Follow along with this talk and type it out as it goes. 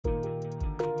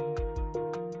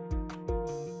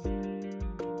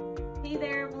Hey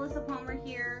there, Melissa Palmer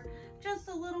here. Just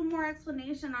a little more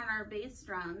explanation on our bass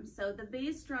drum. So the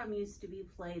bass drum used to be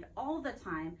played all the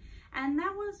time, and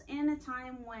that was in a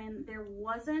time when there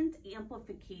wasn't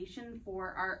amplification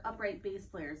for our upright bass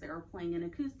players. They were playing an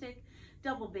acoustic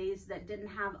double bass that didn't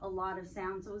have a lot of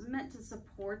sound, so it was meant to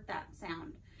support that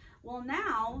sound. Well,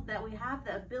 now that we have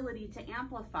the ability to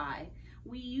amplify,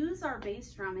 we use our bass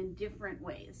drum in different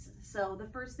ways. So the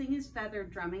first thing is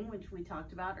feathered drumming, which we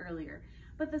talked about earlier.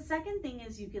 But the second thing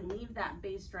is you can leave that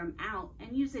bass drum out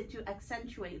and use it to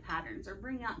accentuate patterns or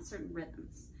bring out certain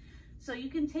rhythms. So you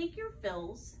can take your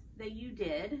fills that you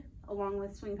did along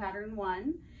with swing pattern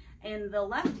 1 and the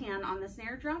left hand on the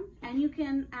snare drum, and you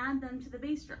can add them to the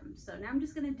bass drum. So now I'm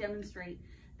just going to demonstrate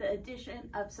the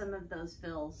addition of some of those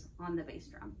fills on the bass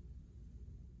drum.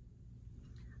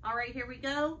 All right, here we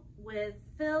go with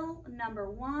fill number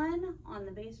 1 on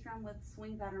the bass drum with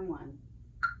swing pattern 1.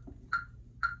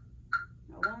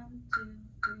 1, 2,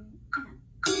 3, and.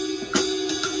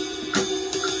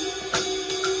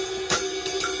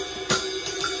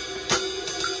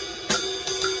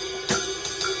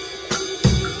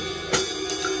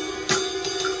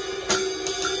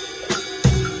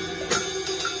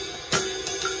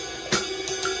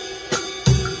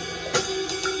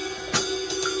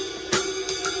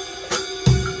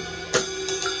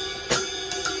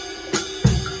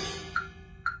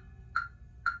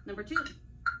 Number 2.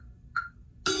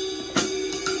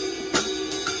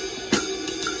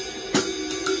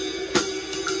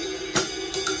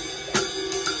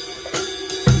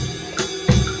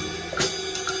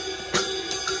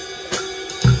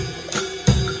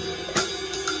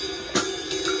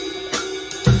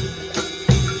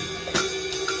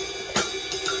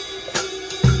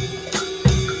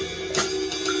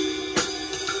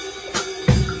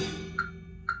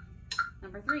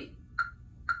 Number 3.